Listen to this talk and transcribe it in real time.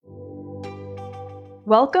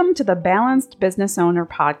Welcome to the Balanced Business Owner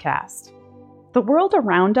Podcast. The world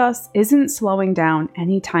around us isn't slowing down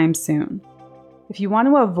anytime soon. If you want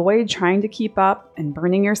to avoid trying to keep up and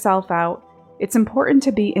burning yourself out, it's important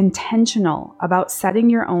to be intentional about setting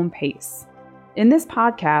your own pace. In this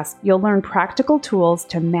podcast, you'll learn practical tools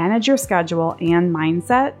to manage your schedule and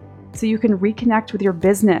mindset so you can reconnect with your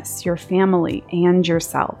business, your family, and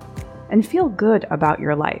yourself, and feel good about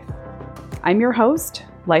your life. I'm your host,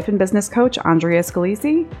 life and business coach Andrea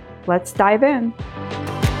Scalisi. Let's dive in.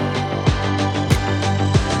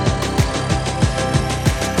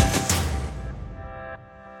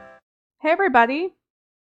 Hey, everybody.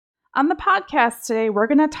 On the podcast today, we're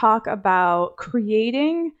going to talk about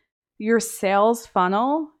creating your sales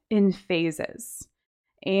funnel in phases.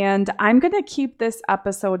 And I'm going to keep this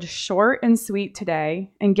episode short and sweet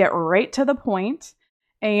today and get right to the point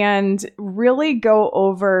and really go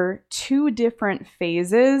over two different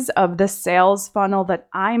phases of the sales funnel that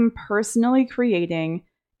I'm personally creating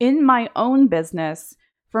in my own business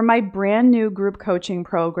for my brand new group coaching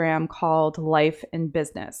program called Life and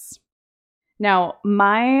Business. Now,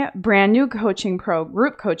 my brand new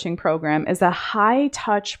group coaching program is a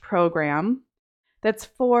high-touch program that's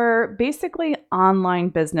for basically online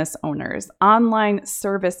business owners, online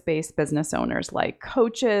service-based business owners like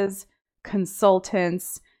coaches,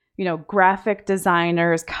 consultants, graphic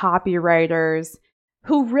designers, copywriters,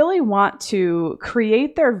 who really want to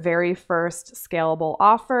create their very first scalable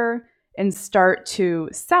offer and start to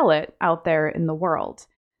sell it out there in the world.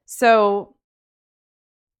 So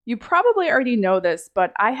you probably already know this,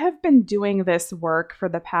 but I have been doing this work for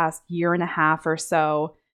the past year and a half or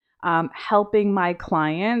so, helping my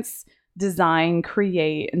clients design,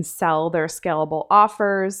 create, and sell their scalable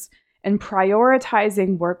offers and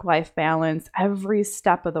prioritizing work-life balance every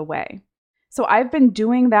step of the way. So I've been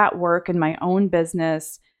doing that work in my own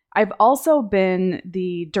business. I've also been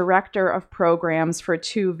the director of programs for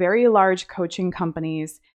two very large coaching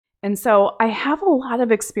companies. And so I have a lot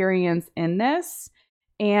of experience in this,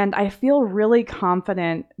 and I feel really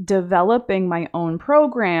confident developing my own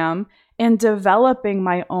program and developing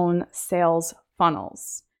my own sales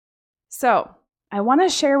funnels. So I want to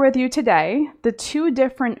share with you today the two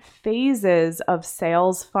different phases of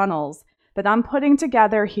sales funnels that I'm putting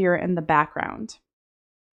together here in the background.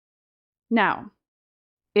 Now,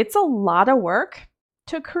 it's a lot of work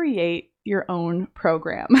to create your own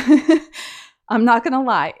program. I'm not going to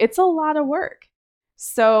lie, it's a lot of work.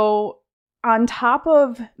 So on top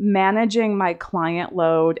of managing my client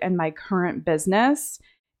load and my current business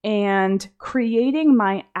and creating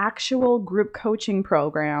my actual group coaching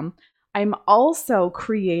program, I'm also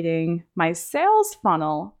creating my sales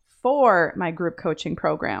funnel for my group coaching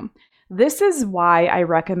program. This is why I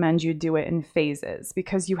recommend you do it in phases,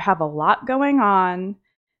 because you have a lot going on.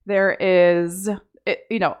 There is,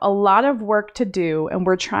 a lot of work to do, and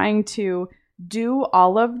we're trying to do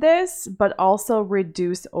all of this, but also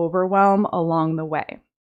reduce overwhelm along the way.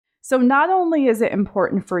 So not only is it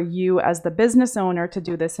important for you as the business owner to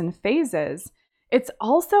do this in phases, it's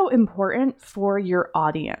also important for your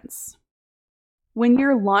audience. When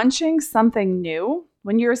you're launching something new,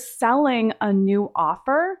 when you're selling a new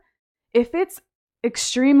offer, if it's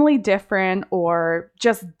extremely different or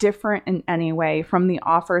just different in any way from the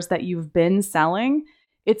offers that you've been selling,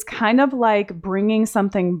 it's kind of like bringing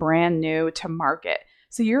something brand new to market.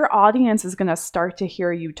 So your audience is going to start to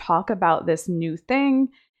hear you talk about this new thing,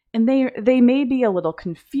 and they may be a little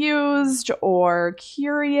confused or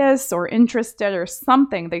curious or interested or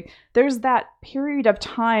something. There's that period of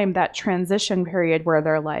time, that transition period where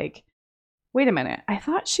they're like, wait a minute, I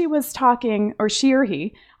thought she was talking, or she or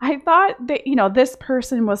he, I thought that, this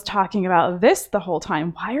person was talking about this the whole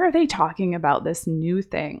time. Why are they talking about this new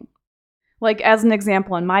thing? Like, as an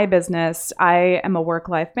example, in my business, I am a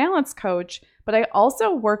work-life balance coach, but I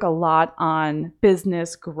also work a lot on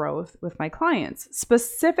business growth with my clients,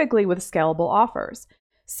 specifically with scalable offers.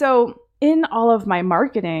 So in all of my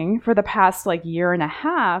marketing for the past year and a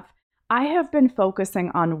half, I have been focusing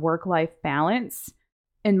on work-life balance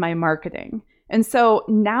in my marketing. And so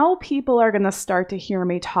now people are going to start to hear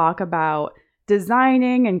me talk about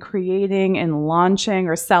designing and creating and launching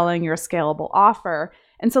or selling your scalable offer.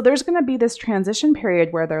 And so there's going to be this transition period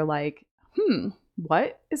where they're like,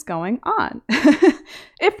 what is going on?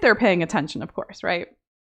 If they're paying attention, of course, right?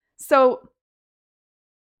 So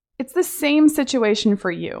it's the same situation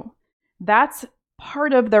for you. That's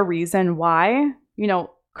part of the reason why,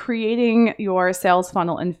 creating your sales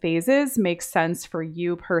funnel in phases makes sense for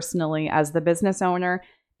you personally as the business owner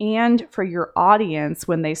and for your audience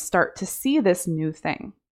when they start to see this new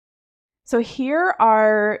thing. So here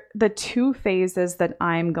are the two phases that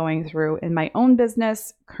I'm going through in my own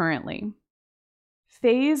business currently.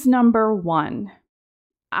 Phase number 1,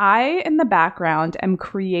 I, in the background, am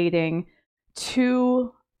creating 2,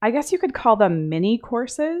 I guess you could call them mini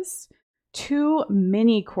courses, 2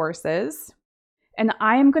 mini courses. And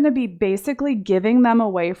I'm going to be basically giving them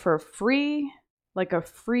away for free, like a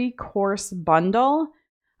free course bundle.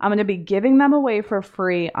 I'm going to be giving them away for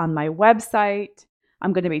free on my website.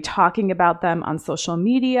 I'm going to be talking about them on social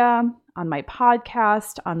media, on my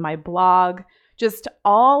podcast, on my blog, just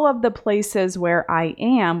all of the places where I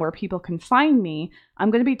am, where people can find me. I'm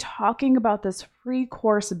going to be talking about this free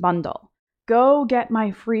course bundle. Go get my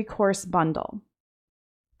free course bundle.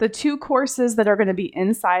 The 2 courses that are going to be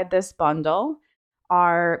inside this bundle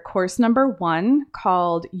are course number 1,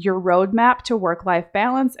 called Your Roadmap to Work-Life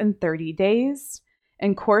Balance in 30 Days,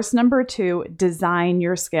 and course number 2, Design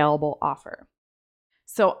Your Scalable Offer.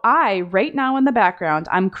 So right now in the background,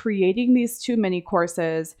 I'm creating these 2 mini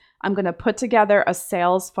courses. I'm going to put together a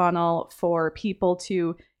sales funnel for people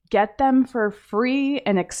to get them for free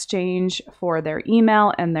in exchange for their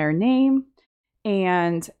email and their name.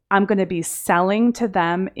 And I'm going to be selling to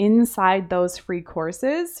them inside those free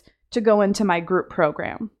courses to go into my group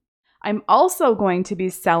program. I'm also going to be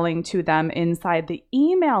selling to them inside the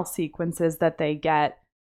email sequences that they get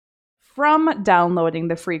from downloading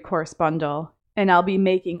the free course bundle. And I'll be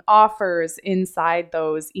making offers inside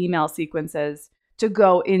those email sequences to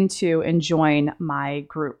go into and join my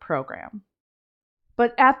group program.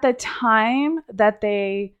 But at the time that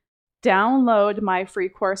they download my free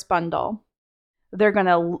course bundle, they're going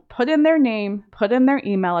to put in their name, put in their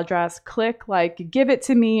email address, click like give it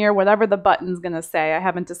to me or whatever the button's going to say. I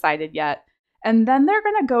haven't decided yet. And then they're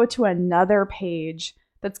going to go to another page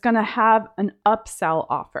that's going to have an upsell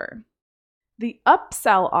offer. The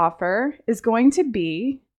upsell offer is going to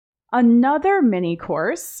be another mini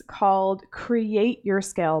course called Create Your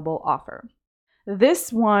Scalable Offer.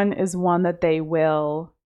 This one is one that they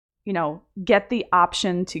will get the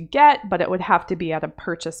option to get, but it would have to be at a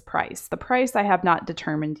purchase price. The price I have not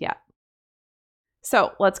determined yet.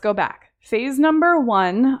 So let's go back. Phase number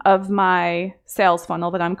 1 of my sales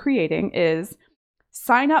funnel that I'm creating is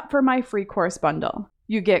sign up for my free course bundle.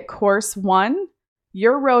 You get course 1,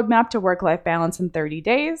 Your Roadmap to Work-Life Balance in 30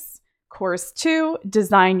 Days. Course 2,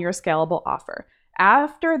 Design Your Scalable Offer.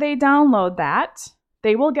 After they download that,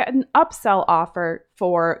 they will get an upsell offer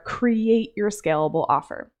for Create Your Scalable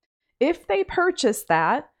Offer. If they purchase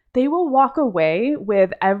that, they will walk away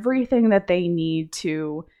with everything that they need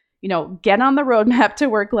to, get on the roadmap to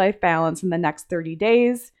work-life balance in the next 30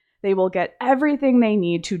 days. They will get everything they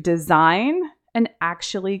need to design and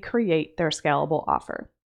actually create their scalable offer.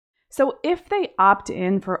 So if they opt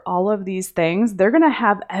in for all of these things, they're going to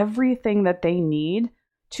have everything that they need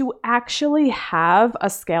to actually have a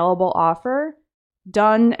scalable offer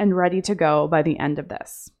done and ready to go by the end of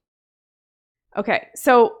this. Okay,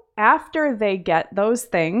 so after they get those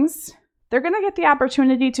things, they're going to get the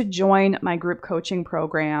opportunity to join my group coaching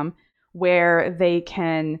program where they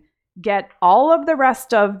can get all of the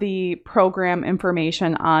rest of the program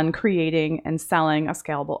information on creating and selling a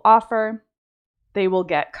scalable offer. They will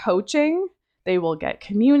get coaching, they will get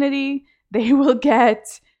community, they will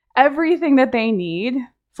get everything that they need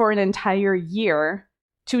for an entire year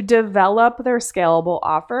to develop their scalable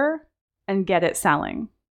offer and get it selling.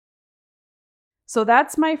 So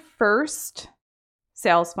that's my first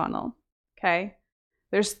sales funnel, okay?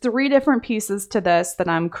 There's 3 different pieces to this that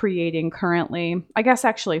I'm creating currently. I guess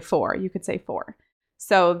actually 4, you could say 4.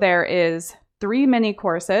 So there is 3 mini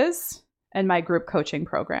courses in my group coaching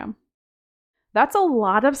program. That's a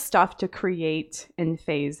lot of stuff to create in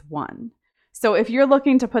phase 1. So if you're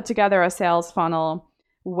looking to put together a sales funnel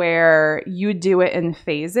where you do it in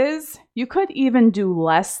phases, you could even do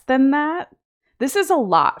less than that. This is a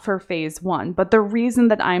lot for phase 1, but the reason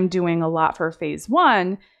that I'm doing a lot for phase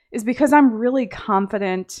 1 is because I'm really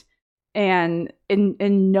confident and in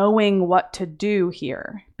knowing what to do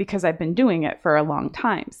here because I've been doing it for a long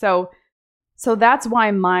time. So that's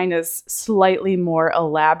why mine is slightly more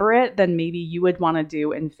elaborate than maybe you would want to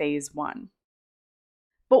do in phase 1.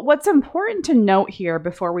 But what's important to note here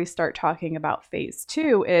before we start talking about phase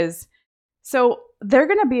 2 is, so they're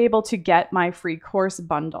going to be able to get my free course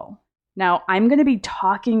bundle. Now, I'm going to be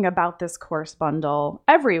talking about this course bundle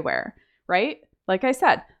everywhere, right? Like I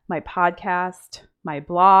said, my podcast, my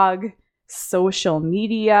blog, social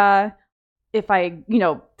media. If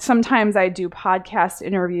sometimes I do podcast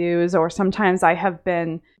interviews or sometimes I have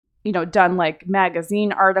been, done like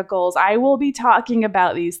magazine articles. I will be talking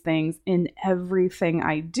about these things in everything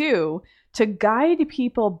I do to guide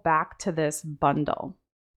people back to this bundle.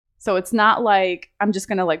 So it's not like I'm just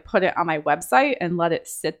going to like put it on my website and let it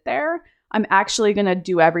sit there. I'm actually going to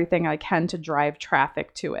do everything I can to drive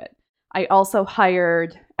traffic to it. I also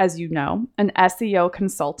hired, as you know, an SEO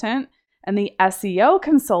consultant, and the SEO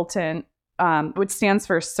consultant, which stands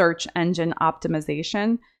for search engine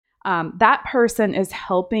optimization, that person is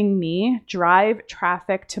helping me drive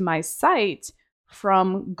traffic to my site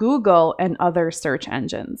from Google and other search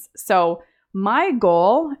engines. So my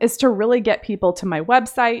goal is to really get people to my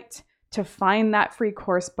website, to find that free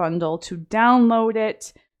course bundle, to download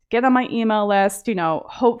it, get on my email list,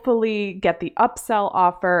 hopefully get the upsell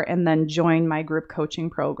offer, and then join my group coaching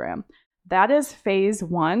program. That is phase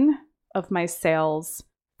 1 of my sales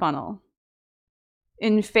funnel.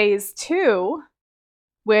 In phase 2,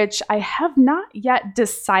 which I have not yet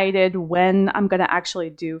decided when I'm going to actually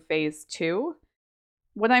do phase 2,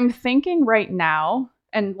 what I'm thinking right now,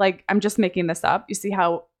 and like I'm just making this up. You see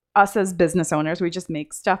how us as business owners, we just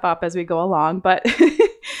make stuff up as we go along. But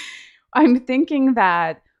I'm thinking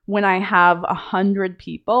that when I have 100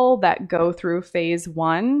 people that go through phase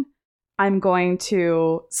 1, I'm going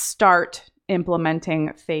to start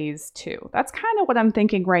implementing phase 2. That's kind of what I'm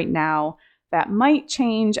thinking right now. That might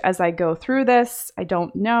change as I go through this. I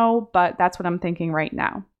don't know, but that's what I'm thinking right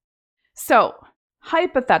now. So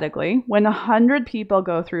hypothetically, when 100 people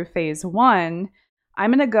go through phase 1, I'm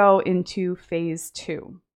going to go into phase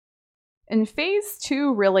 2. And phase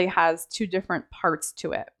 2 really has 2 different parts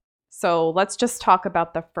to it. So let's just talk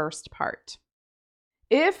about the first part.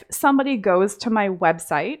 If somebody goes to my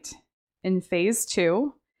website in phase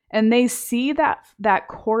 2 and they see that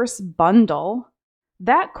course bundle,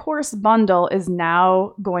 that course bundle is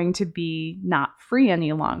now going to be not free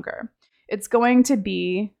any longer. It's going to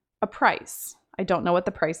be a price. I don't know what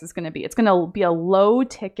the price is going to be. It's going to be a low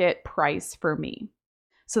ticket price for me.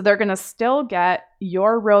 So they're going to still get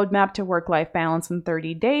your Roadmap to Work-Life Balance in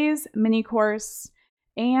 30 Days mini course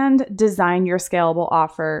and Design Your Scalable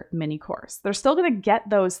Offer mini course. They're still going to get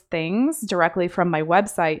those things directly from my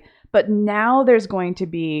website, but now there's going to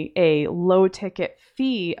be a low ticket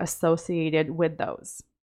fee associated with those.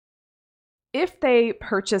 If they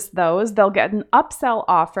purchase those, they'll get an upsell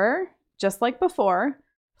offer, just like before,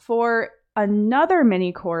 for another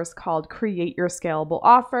mini course called Create Your Scalable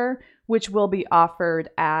Offer, which will be offered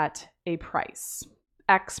at a price,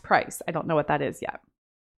 X price. I don't know what that is yet.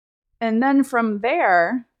 And then from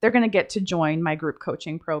there, they're going to get to join my group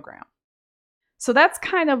coaching program. So that's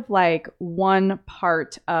kind of like one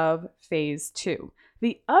part of phase 2.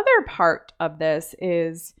 The other part of this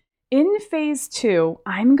is in phase 2,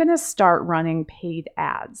 I'm going to start running paid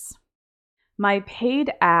ads. My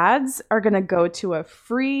paid ads are going to go to a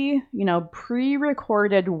free,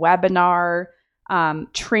 pre-recorded webinar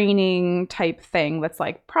training type thing that's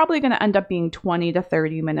like probably going to end up being 20 to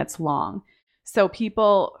 30 minutes long. So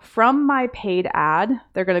people from my paid ad,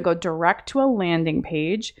 they're going to go direct to a landing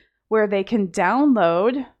page where they can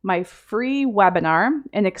download my free webinar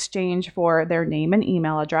in exchange for their name and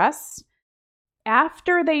email address.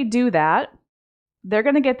 After they do that, they're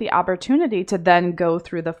going to get the opportunity to then go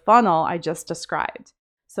through the funnel I just described.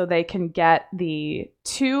 So they can get the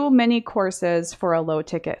 2 mini courses for a low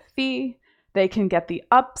ticket fee. They can get the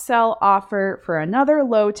upsell offer for another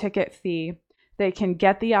low ticket fee. They can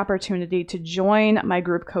get the opportunity to join my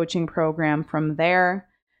group coaching program from there.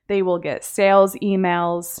 They will get sales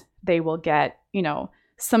emails. They will get,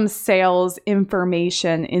 some sales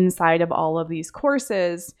information inside of all of these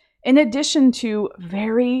courses, in addition to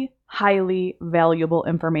very highly valuable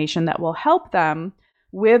information that will help them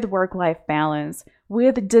with work-life balance,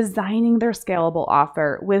 with designing their scalable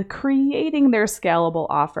offer, with creating their scalable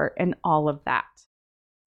offer, and all of that.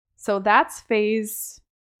 So that's phase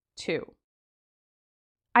 2.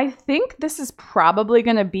 I think this is probably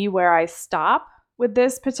going to be where I stop with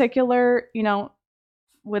this particular,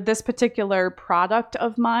 with this particular product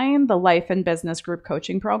of mine, the Life and Business Group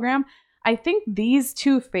Coaching Program. I think these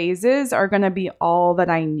 2 phases are going to be all that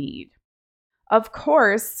I need. Of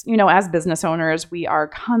course, as business owners, we are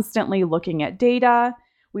constantly looking at data.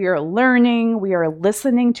 We are learning. We are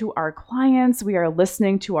listening to our clients. We are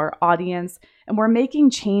listening to our audience. And we're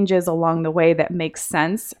making changes along the way that make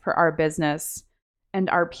sense for our business and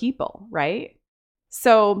our people, right?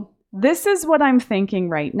 So this is what I'm thinking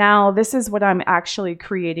right now. This is what I'm actually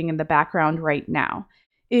creating in the background right now.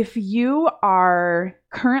 If you are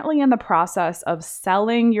currently in the process of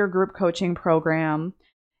selling your group coaching program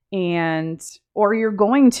or you're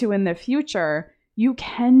going to in the future, you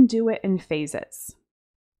can do it in phases.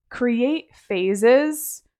 Create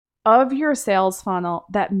phases of your sales funnel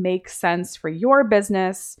that make sense for your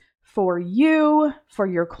business, for you, for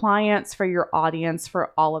your clients, for your audience,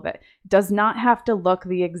 for all of it. It does not have to look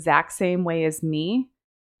the exact same way as me.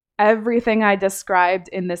 Everything I described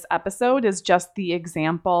in this episode is just the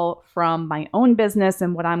example from my own business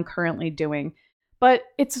and what I'm currently doing. But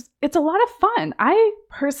it's a lot of fun. I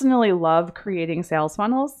personally love creating sales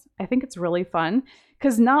funnels. I think it's really fun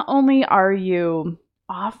because not only are you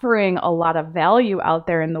offering a lot of value out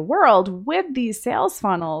there in the world with these sales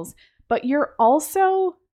funnels, but you're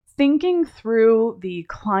also thinking through the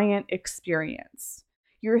client experience.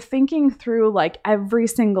 You're thinking through like every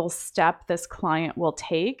single step this client will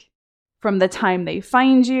take from the time they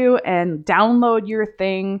find you and download your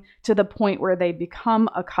thing to the point where they become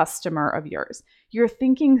a customer of yours. You're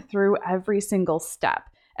thinking through every single step.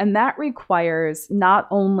 And that requires not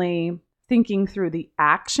only thinking through the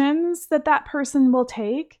actions that person will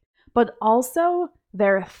take, but also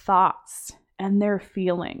their thoughts and their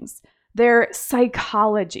feelings, their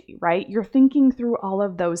psychology, right? You're thinking through all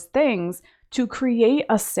of those things to create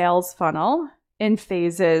a sales funnel in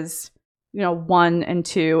phases 1 and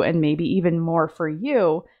 2, and maybe even more for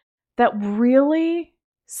you, that really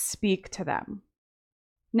speak to them.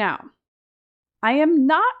 Now, I am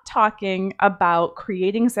not talking about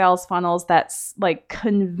creating sales funnels that like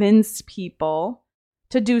convince people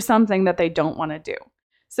to do something that they don't want to do.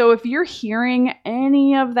 So if you're hearing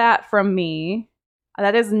any of that from me,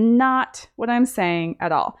 that is not what I'm saying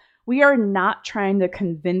at all. We are not trying to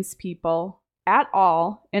convince people at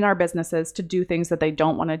all in our businesses to do things that they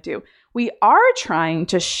don't want to do. We are trying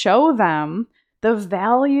to show them the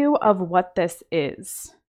value of what this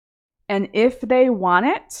is. And if they want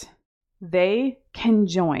it, they can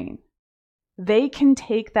join. They can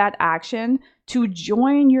take that action to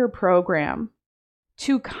join your program,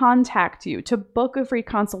 to contact you, to book a free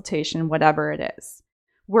consultation, whatever it is.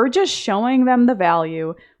 We're just showing them the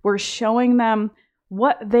value. We're showing them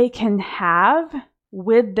what they can have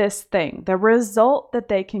with this thing, the result that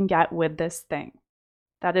they can get with this thing.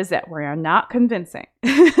 That is it. We are not convincing.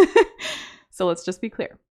 So let's just be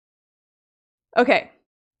clear. Okay,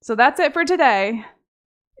 so that's it for today.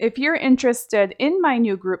 If you're interested in my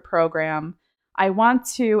new group program, I want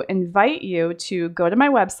to invite you to go to my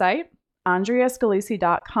website,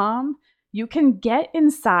 AndreaScalisi.com. You can get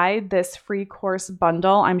inside this free course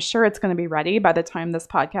bundle. I'm sure it's going to be ready by the time this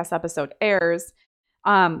podcast episode airs.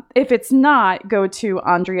 If it's not, go to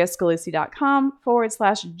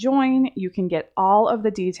AndreaScalisi.com/join. You can get all of the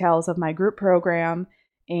details of my group program,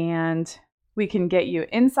 and we can get you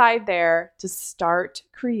inside there to start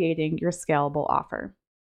creating your scalable offer.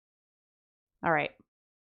 All right.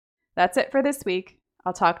 That's it for this week.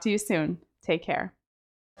 I'll talk to you soon. Take care.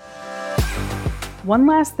 One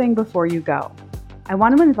last thing before you go. I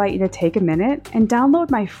want to invite you to take a minute and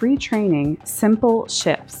download my free training, Simple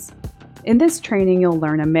Shifts. In this training, you'll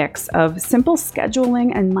learn a mix of simple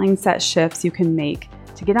scheduling and mindset shifts you can make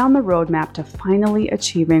to get on the roadmap to finally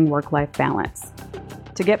achieving work-life balance.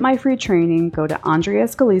 To get my free training, go to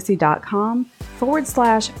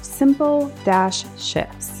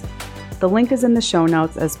AndreaScalisi.com/simple-shifts. The link is in the show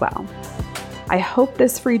notes as well. I hope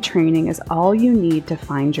this free training is all you need to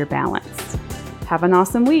find your balance. Have an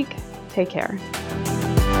awesome week. Take care.